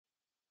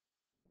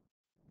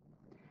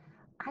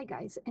Hi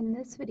guys, in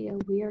this video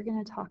we are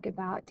going to talk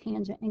about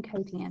tangent and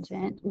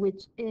cotangent,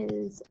 which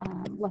is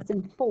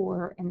lesson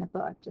 4 in the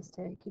book, just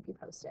to keep you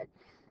posted.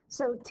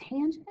 So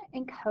tangent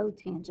and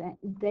cotangent,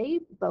 they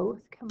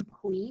both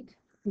complete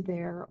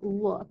their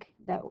look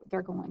that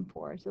they're going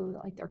for. So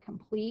like their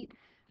complete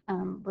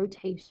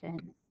rotation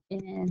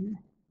in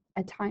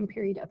a time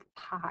period of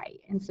pi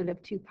instead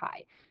of 2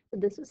 pi. So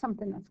this is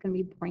something that's going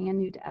to be brand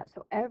new to us.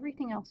 So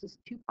everything else is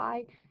 2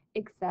 pi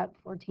except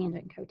for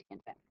tangent and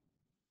cotangent.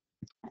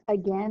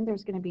 Again,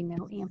 there's going to be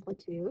no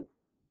amplitude.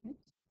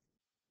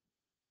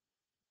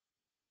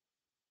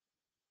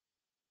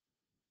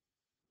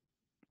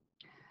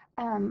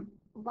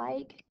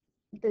 Like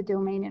the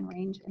domain and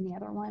range in the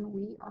other one,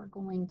 we are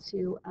going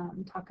to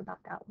talk about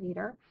that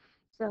later.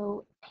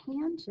 So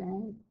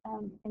tangent,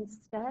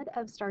 instead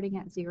of starting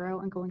at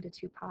 0 and going to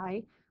 2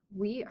 pi,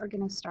 we are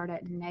going to start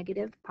at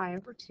negative pi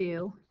over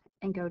 2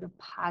 and go to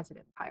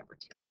positive pi over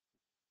 2.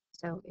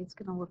 So it's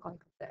going to look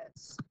like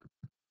this.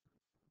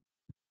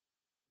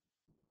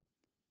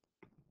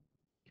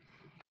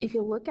 If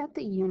you look at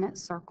the unit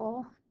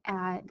circle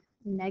at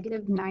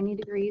negative 90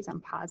 degrees and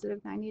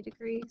positive 90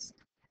 degrees,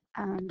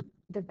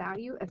 the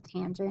value of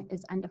tangent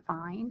is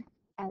undefined.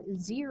 At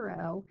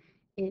 0,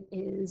 it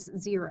is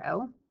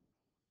 0.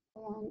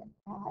 And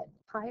at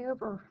pi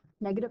over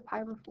negative pi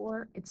over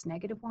 4, it's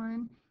negative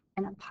 1.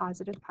 And at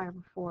positive pi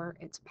over 4,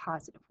 it's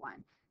positive 1.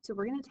 So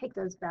we're going to take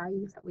those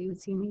values that we would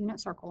see in the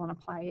unit circle and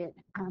apply it.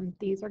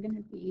 These are going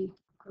to be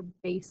our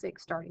basic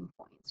starting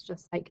points,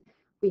 just like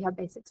we have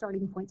basic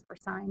starting points for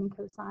sine and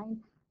cosine.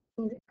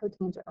 Tangent and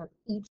cotangent are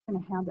each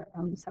going to have their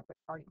own separate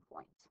starting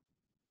points.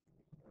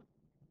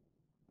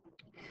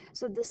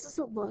 So this is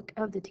a look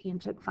of the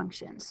tangent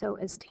function. So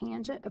as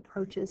tangent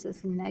approaches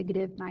this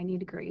negative 90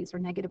 degrees or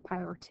negative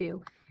pi over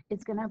 2,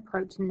 it's going to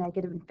approach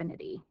negative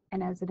infinity.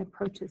 And as it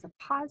approaches a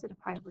positive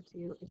pi over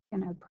 2, it's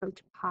going to approach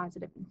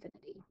positive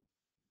infinity.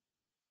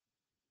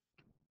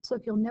 So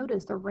if you'll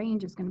notice, the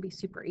range is going to be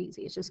super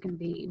easy. It's just going to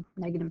be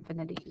negative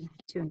infinity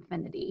to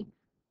infinity.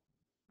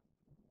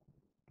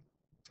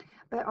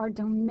 But our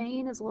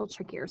domain is a little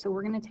trickier, so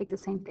we're going to take the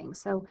same thing.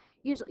 So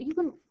usually you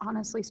can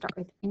honestly start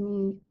with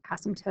any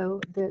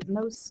asymptote. The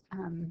most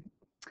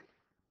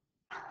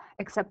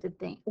accepted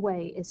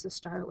way is to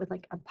start with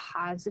like a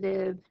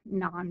positive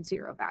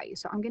non-zero value.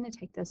 So I'm going to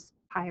take this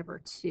pi over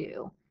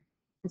 2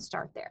 and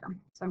start there.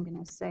 So I'm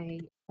going to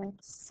say x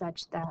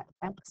such that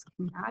x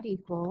cannot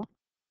equal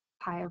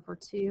pi over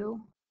 2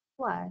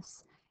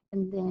 plus,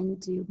 and then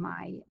do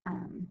my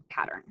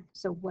pattern.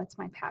 So what's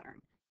my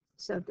pattern?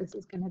 So this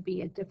is going to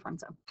be a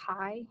difference of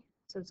pi.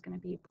 So it's going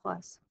to be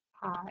plus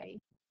pi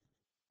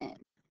n.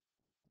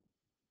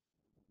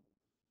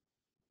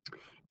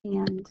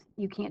 And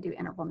you can't do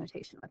interval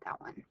notation with that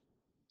one.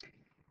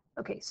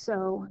 Okay,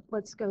 so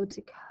let's go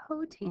to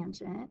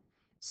cotangent.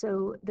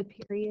 So the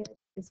period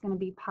is going to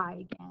be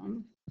pi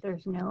again.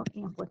 There's no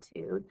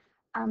amplitude.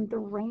 The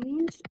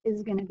range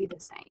is going to be the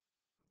same.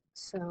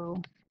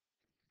 So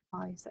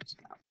y such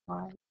that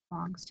y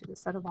belongs to the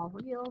set of all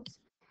reals.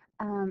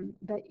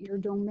 But your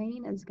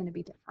domain is going to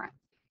be different.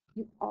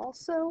 You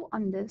also,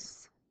 on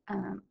this,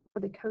 for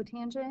the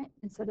cotangent,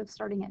 instead of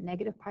starting at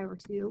negative pi over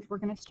 2, we're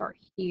going to start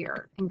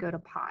here and go to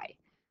pi.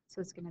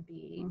 So it's going to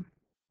be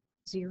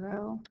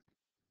 0,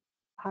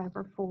 pi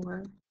over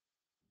 4,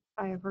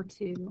 pi over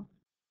 2,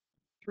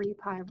 3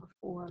 pi over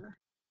 4,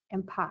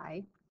 and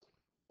pi.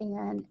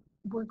 And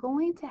we're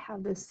going to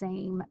have the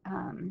same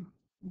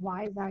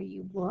y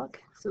value look.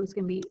 So it's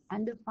going to be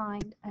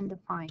undefined,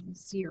 undefined,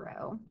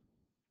 0.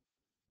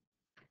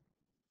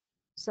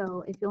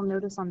 So if you'll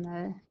notice on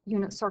the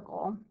unit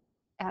circle,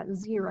 at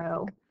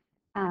 0,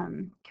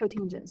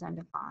 cotangent is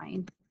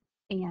undefined,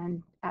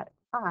 and at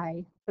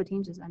pi,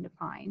 cotangent is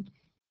undefined,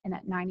 and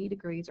at 90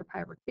 degrees or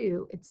pi over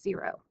 2, it's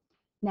 0.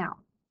 Now,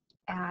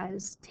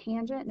 as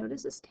tangent,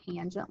 notice this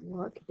tangent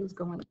look is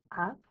going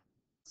up,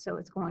 so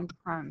it's going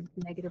from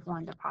negative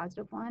 1 to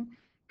positive 1.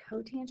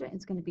 Cotangent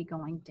is going to be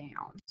going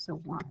down, so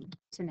 1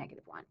 to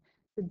negative 1.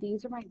 So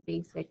these are my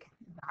basic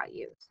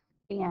values,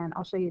 and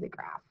I'll show you the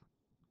graph.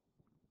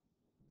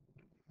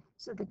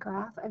 So the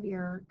graph of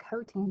your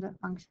cotangent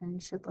function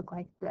should look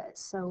like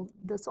this. So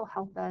this will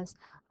help us.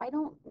 I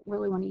don't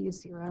really want to use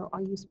 0.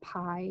 I'll use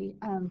pi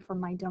for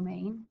my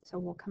domain. So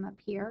we'll come up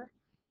here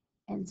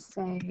and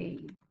say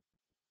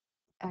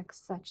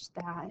x such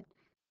that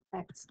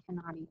x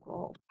cannot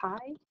equal pi,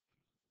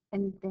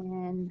 and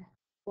then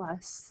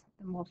plus,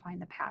 and we'll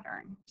find the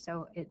pattern.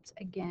 So it's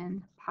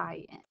again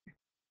pi n.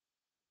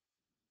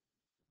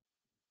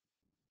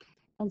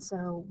 And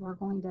so we're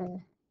going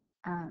to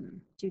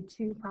do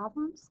 2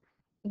 problems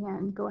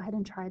and go ahead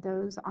and try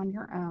those on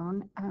your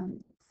own.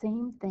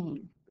 Same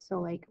thing.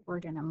 So like we're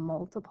going to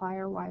multiply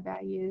our y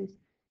values,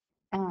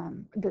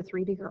 the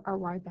 3 to our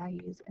y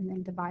values, and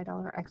then divide all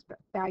our x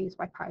values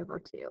by pi over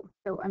 2.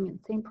 So I mean,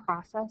 same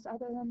process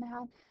other than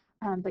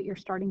that, but your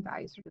starting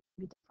values are going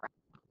to be different.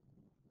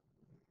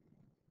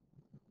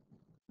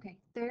 Okay,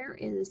 there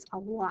is a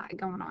lot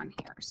going on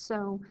here.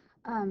 So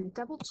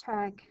double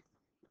check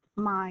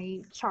my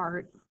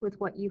chart with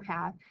what you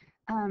have.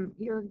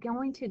 You're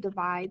going to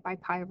divide by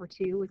pi over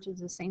 2, which is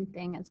the same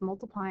thing as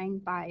multiplying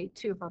by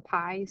 2 over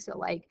pi. So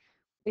like,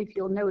 if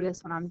you'll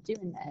notice when I'm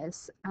doing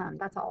this,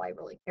 that's all I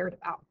really cared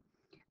about.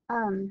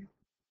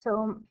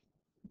 So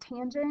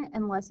tangent,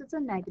 unless it's a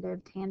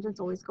negative, tangent's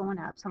always going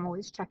up, so I'm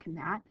always checking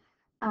that.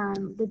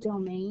 The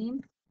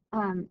domain,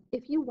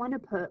 if you want to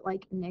put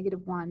like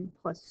 -1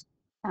 plus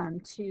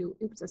 2,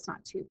 oops, it's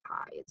not 2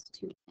 pi, it's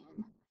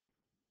 2n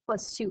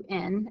plus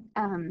 2n,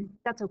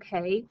 that's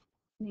okay.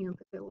 You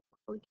put the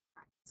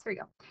there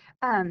you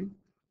go.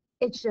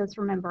 It's just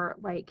remember,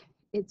 like,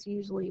 it's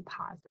usually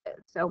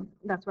positive, so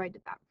that's why I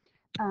did that.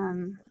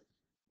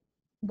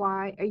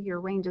 Why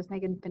your range is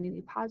negative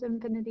infinity, positive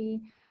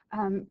infinity.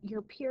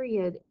 Your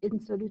period,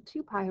 instead of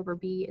 2 pi over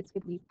b, it's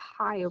going to be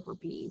pi over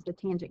b, the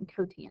tangent and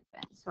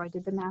cotangent. So I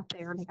did the math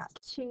there, and I got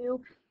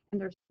 2,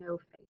 and there's no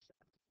phase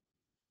shift.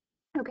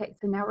 Okay,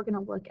 so now we're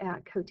going to look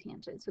at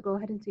cotangent. So go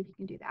ahead and see if you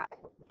can do that.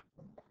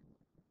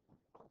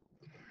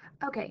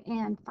 Okay,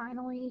 and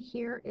finally,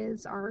 here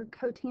is our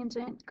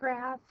cotangent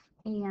graph,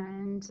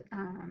 and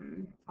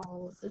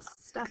all of this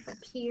stuff up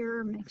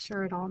here, make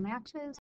sure it all matches.